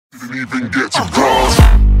Didn't even get to cross.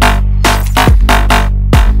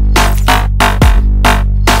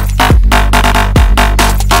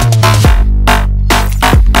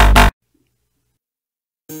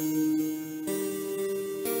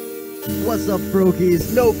 What's up,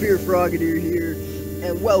 Frokies? NoFearFrogadier here,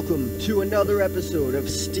 and welcome to another episode of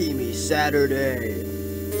Steamy Saturday.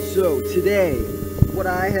 So today, what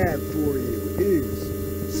I have for you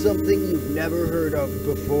is something you've never heard of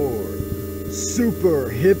before. Super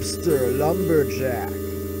Hipster Lumberjack.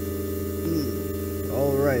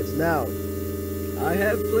 Alright, now, I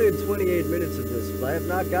have played 28 minutes of this, but I have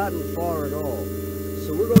not gotten far at all.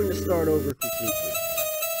 So we're going to start over completely.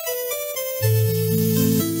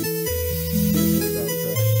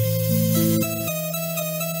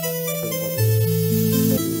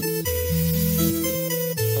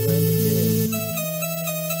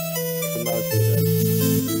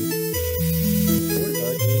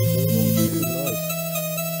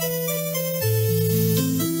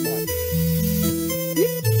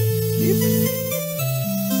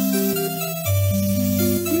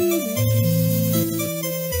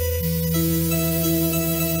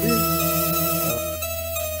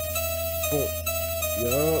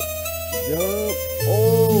 Yup.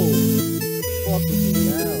 Oh, fuck with me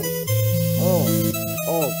now. Oh,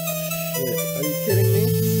 shit. Are you kidding me?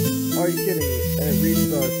 Are you kidding me? And it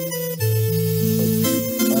restarts.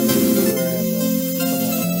 I don't know where I am now. Come on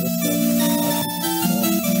now, this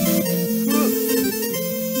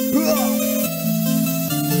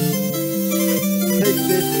Take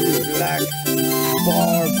this, you black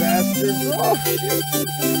bar bastards. Oh, shit.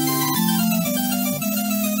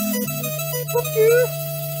 Fuck you.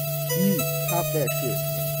 Pop that shit.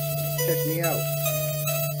 Check me out.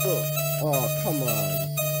 Oh, come on.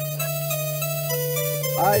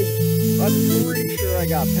 I'm pretty sure I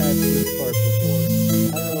got past this part before.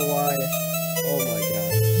 I don't know why. Oh my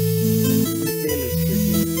god. This game is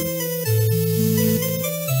tricky.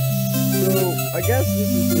 So, I guess this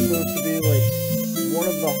is supposed to be like one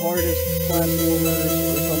of the hardest platformers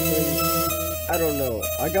or something. I don't know.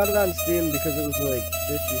 I got it on Steam because it was like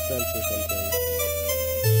 50 cents or something.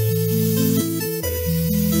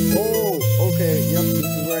 Okay, yep, this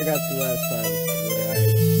is where I got to last time, where I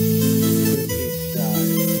died.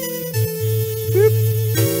 Boop!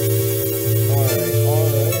 Alright,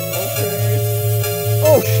 okay.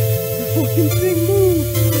 Oh, the fucking thing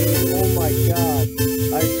moved! Oh my god.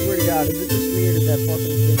 I swear to god, is it just me or did that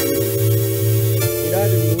fucking thing move? It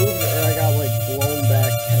either moved or I got, like, blown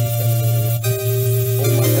back 10 centimeters. Oh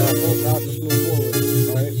my god, no, now just move forward.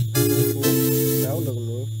 Alright, cool. Sound doesn't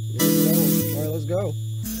move. Alright, let's go.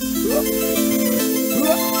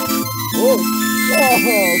 Oh,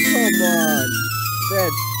 come on.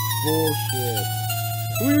 That's bullshit.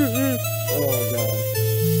 Oh, god.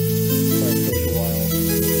 This might take a while.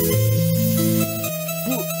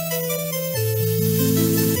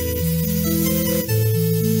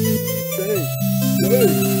 Dang.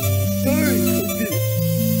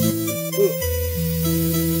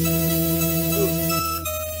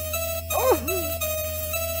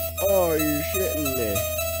 Oh, you're shitting me.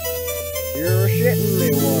 You're shitting me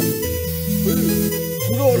one.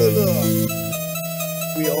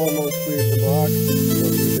 We almost cleared the box.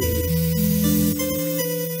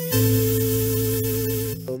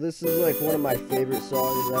 So this is like one of my favorite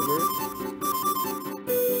songs ever.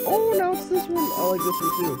 Oh, now it's this one. I like this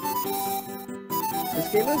one too. This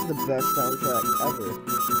game has the best soundtrack ever.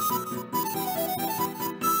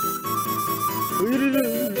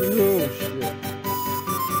 Oh shit.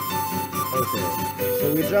 Okay, so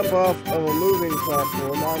we jump off of a moving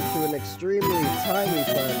platform onto an extremely tiny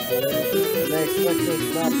platform, and they expect us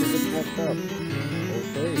not to get fucked up.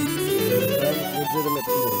 Okay, sounds legitimate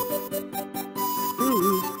to me.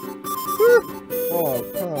 Oh,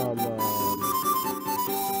 come on.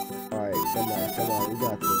 Alright, come on, we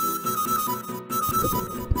got this.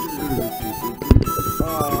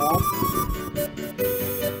 Aww.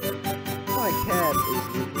 My cat is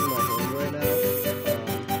in my hand right now.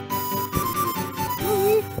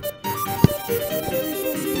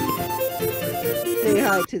 Say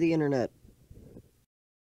hi to the internet.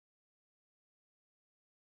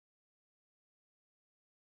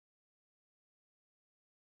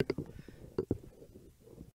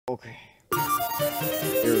 Okay.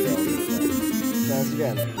 Here we go. Sounds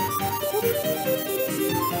again.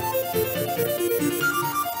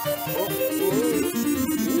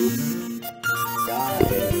 Got it.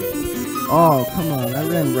 Oh, come on. I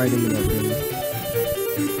ran right into that thing.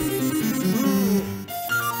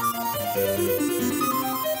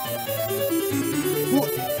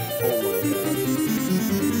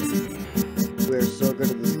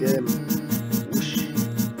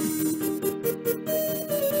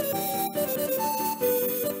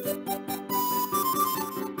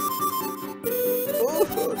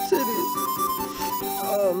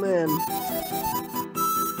 again.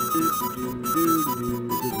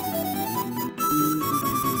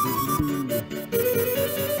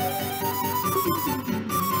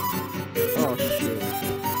 Oh shit.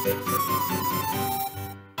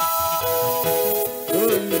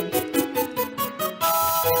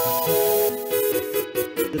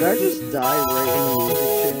 Did I just die right when the music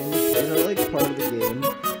changed? Is that like part of the game?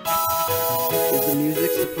 Is the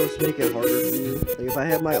music supposed to make it harder for you? Like if I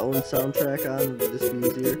have my own soundtrack on, would this be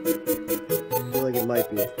easier? I feel like it might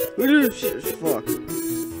be. Fuck.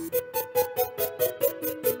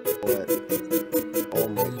 What? Oh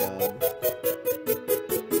my god.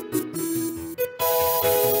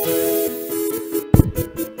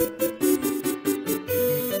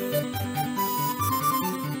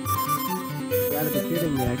 You gotta be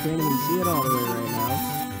kidding me, I can't even see it all the way right now.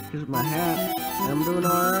 Here's my hat, and I'm doing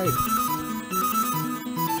alright.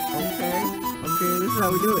 Okay, this is how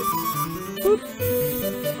we do it. Boop.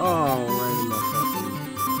 Oh, right in my fucking...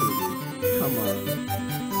 Come on.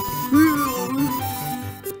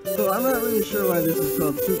 So I'm not really sure why this is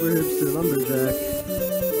called Super Hipster Lumberjack.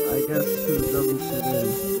 I guess because it doesn't fit in.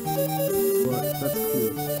 But that's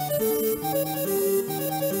cool.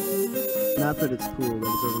 Not that it's cool that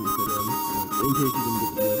it doesn't fit in. In case you didn't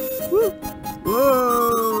get the Woo!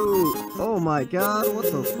 Whoa! Oh my god, what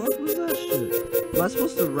the fuck was that shit? Am I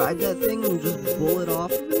supposed to ride that thing and just bullet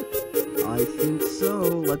off of it? I think so.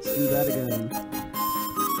 Let's do that again.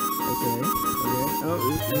 Okay. Oh,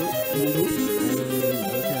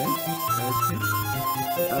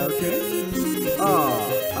 okay. Oh,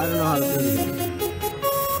 I don't know how to do it again.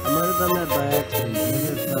 I might have done that by accident. Maybe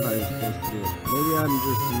that's not how you're supposed to do it. Maybe I'm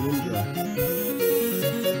just ninja.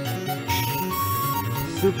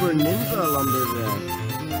 Super Ninja Lumberjack.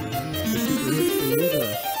 The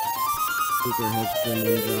Super Hipster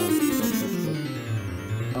Ninja. Super Hipster Ninja.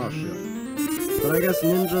 Oh shit. But I guess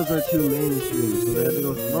ninjas are too mainstream, so they had to go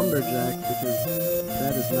with Lumberjack because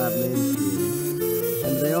that is not mainstream.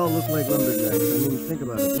 And they all look like Lumberjacks. I mean, think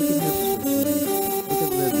about it. Look at hipsters. Look at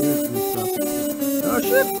their beards and stuff. Oh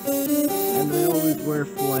shit! And they always wear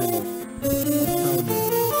flannel. I'm telling you.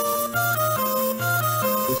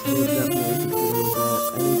 This dude definitely could do with that.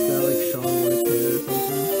 And he's got like Sean White hair or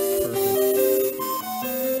something. Perfect.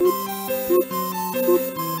 Boop, boop, boop.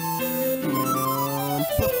 Come on.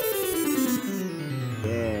 Boop.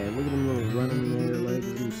 Yeah, look at them little running their legs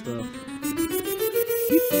and stuff.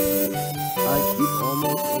 I keep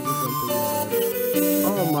almost overjumping that.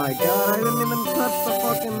 Oh my god, I didn't even touch the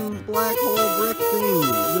fucking black hole brick thing,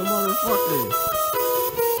 you motherfucker.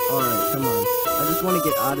 Alright, come on. I just want to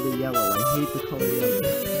get out of the yellow. I hate the color yellow.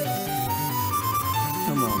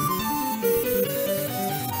 Come on.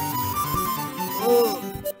 Oh,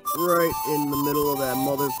 right in the middle of that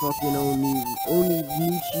motherfucking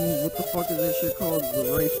Oni-Nichi. What the fuck is that shit called? The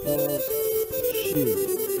rice balls? Shit.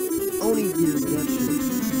 Onigiri, that shit.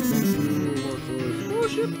 Thanks for the little more clothes. Oh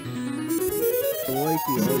shit. The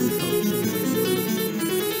wifey always helps me.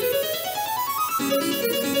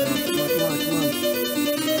 Come on.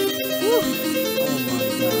 Woo. Oh my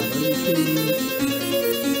god, are you kidding me?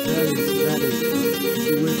 That is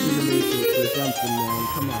the wish in the matrix or something, man.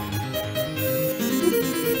 Come on.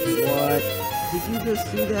 What? Did you just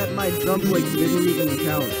see that? My jump like didn't even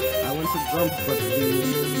count. I went to jump, but the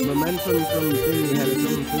momentum from the thing had its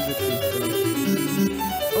own physics and stuff.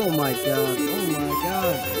 Oh my god. Oh my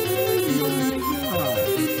god.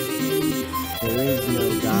 There is no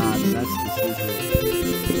god. That's the secret.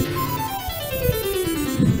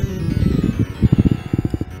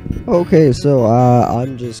 Okay, so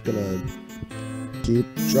I'm just gonna keep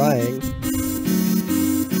trying.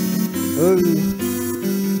 Okay.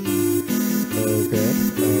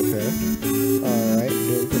 Alright,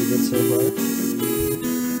 doing pretty good so far.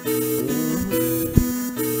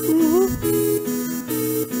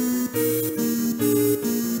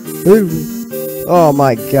 Oh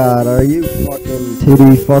my god, are you fucking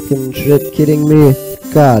titty fucking shit kidding me?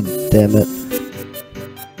 God damn it.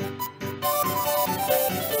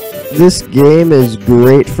 This game is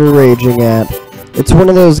great for raging at. It's one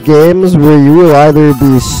of those games where you will either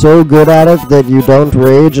be so good at it that you don't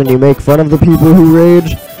rage and you make fun of the people who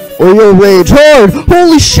rage, or you'll rage hard!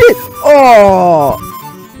 Holy shit! Oh!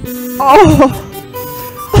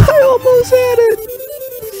 I almost had it!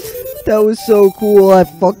 That was so cool, I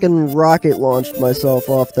fucking rocket launched myself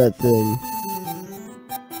off that thing.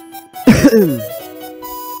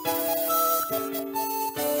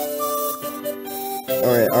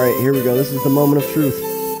 Alright, here we go. This is the moment of truth.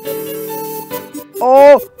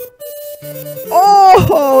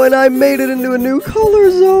 Oh, and I made it into a new color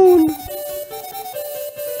zone.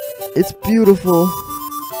 It's beautiful.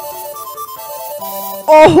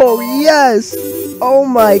 Oh, yes! Oh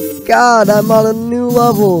my god, I'm on a new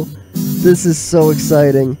level. This is so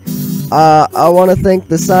exciting. I want to thank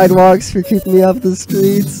the sidewalks for keeping me off the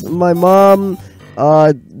streets. My mom,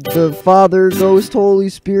 the Father, Ghost, Holy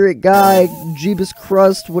Spirit guy, Jeebus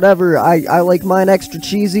Crust, whatever. I like mine extra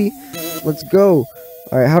cheesy. Let's go.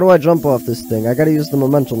 Alright, how do I jump off this thing? I gotta use the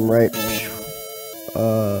momentum, right?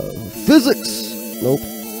 Physics! Nope.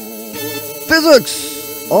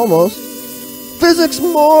 Physics! Almost. Physics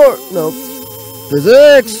more! Nope.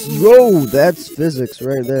 Physics! Yo, that's physics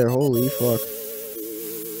right there. Holy fuck.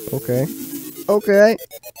 Okay. Okay.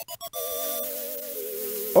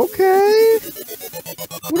 Okay.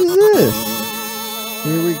 What is this?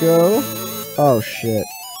 Here we go. Oh, shit.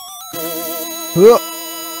 Huh.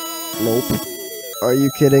 Nope. Are you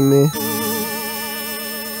kidding me?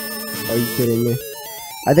 Are you kidding me?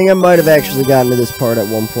 I think I might have actually gotten to this part at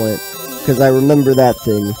one point. Because I remember that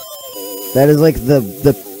thing. That is like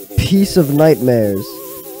the piece of nightmares.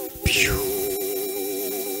 Pew.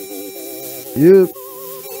 Yep.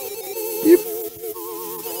 Yep.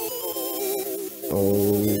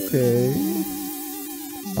 Okay.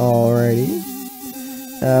 Alrighty.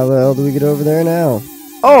 How the hell do we get over there now?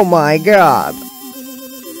 Oh my god!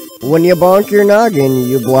 When you bonk your noggin,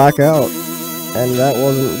 you black out. And that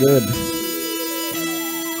wasn't good.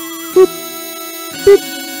 Boop. Boop.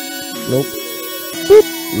 Nope. Boop.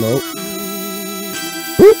 Nope.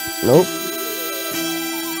 Boop. Nope.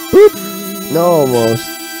 Boop. No, almost.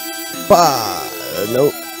 Bah.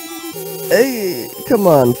 Nope. Hey, come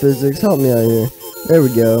on, physics, help me out here. There we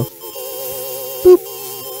go. Boop.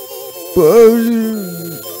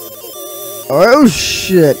 Oh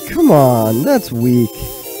shit! Come on, that's weak.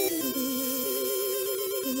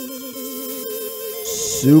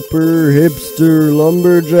 Super Hipster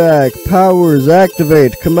Lumberjack powers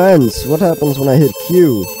activate. Commence. What happens when I hit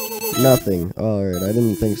Q? Nothing. Alright, I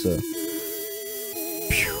didn't think so.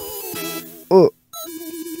 Oh.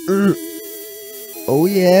 Oh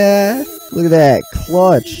yeah. Look at that.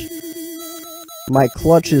 Clutch. My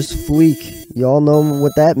clutch is fleek. Y'all know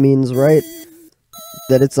what that means, right?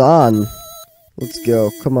 That it's on. Let's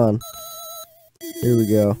go. Come on. Here we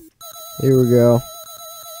go. Here we go.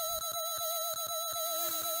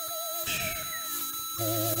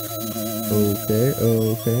 Okay,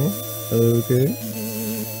 okay, okay.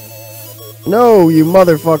 No, you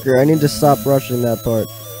motherfucker! I need to stop rushing that part.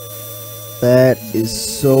 That is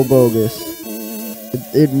so bogus.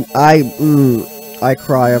 I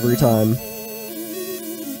cry every time.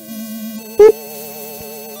 Boop.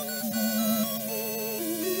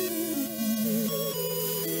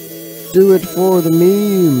 Do it for the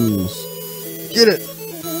memes. Get it.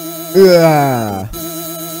 Yeah.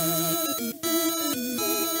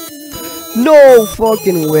 No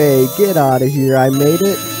fucking way. Get out of here. I made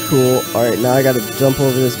it. Cool. Alright, now I gotta jump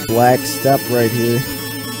over this black step right here.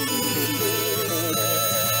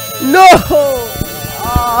 No!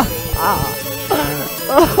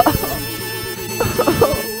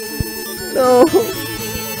 No.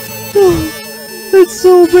 It's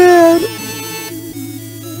so bad.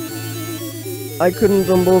 I couldn't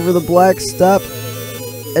jump over the black step,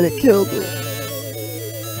 and it killed me.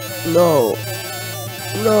 No.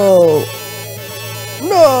 No.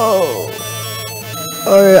 No!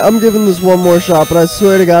 Alright, I'm giving this one more shot, but I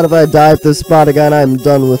swear to God if I die at this spot again, I'm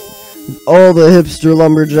done with all the hipster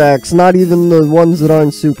lumberjacks, not even the ones that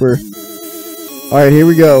aren't super. Alright, here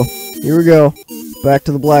we go. Here we go. Back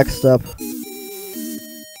to the black step.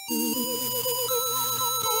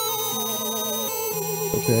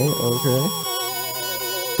 Okay, okay.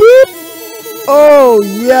 Boop! Oh,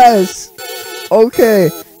 yes! Okay.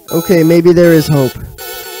 Okay, maybe there is hope.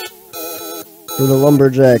 For the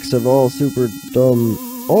lumberjacks of all super dumb.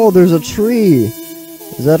 Oh, there's a tree.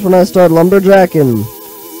 Is that when I start lumberjacking?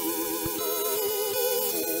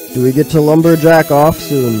 Do we get to lumberjack off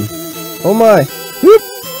soon? Oh my! Whoop!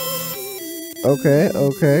 Okay,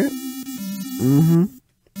 okay.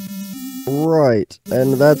 Right.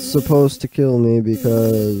 And that's supposed to kill me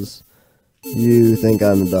because you think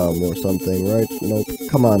I'm dumb or something, right? Nope.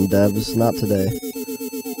 Come on, devs. Not today.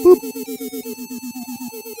 Boop.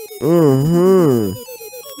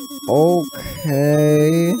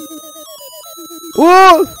 Okay.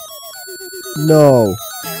 Whoa! No.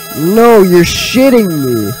 No, you're shitting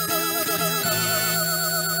me.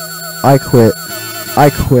 I quit. I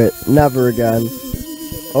quit. Never again.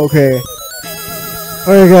 Okay.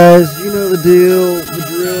 Alright guys, you know the deal, the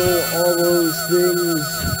drill, all those things.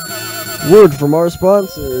 Word from our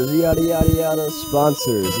sponsors, yada yada yada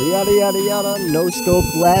sponsors, yada yada yada no scope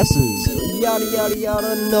glasses, yada yada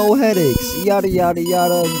yada no headaches, yada yada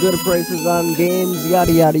yada good prices on games,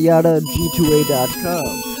 yada yada yada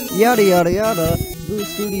g2a.com, yada yada yada Blue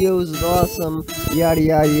Studios is awesome, yada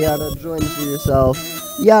yada yada join for yourself,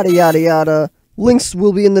 yada yada yada. Links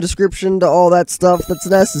will be in the description to all that stuff that's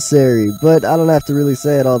necessary, but I don't have to really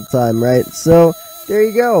say it all the time, right? So there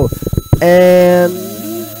you go. And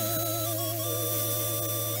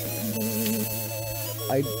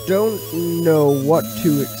I don't know what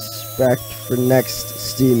to expect for next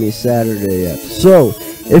Steamy Saturday yet. So,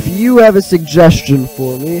 if you have a suggestion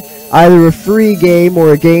for me, either a free game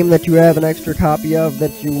or a game that you have an extra copy of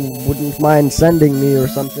that you wouldn't mind sending me or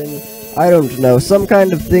something, I don't know, some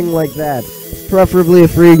kind of thing like that. Preferably a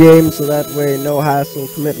free game, so that way no hassle,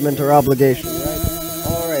 commitment, or obligation, right?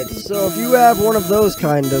 Alright, so if you have one of those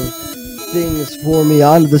kind of things for me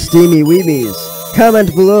on the Steamy Weebies,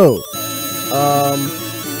 comment below.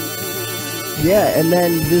 Yeah, and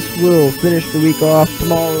then this will finish the week off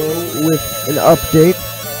tomorrow with an update.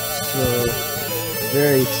 So,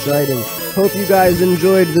 very exciting. Hope you guys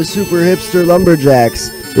enjoyed the Super Hipster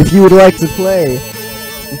Lumberjacks. If you would like to play,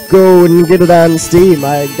 go and get it on Steam.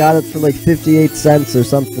 I got it for like 58 cents or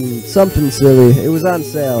something silly. It was on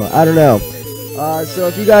sale. I don't know. So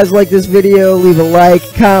if you guys like this video, leave a like,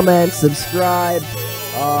 comment, subscribe.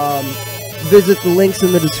 Visit the links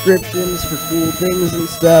in the descriptions for cool things and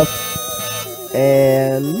stuff.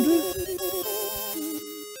 And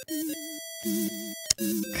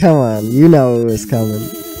come on, you know it was coming.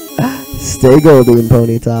 Stay golden,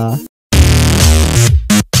 Ponyta.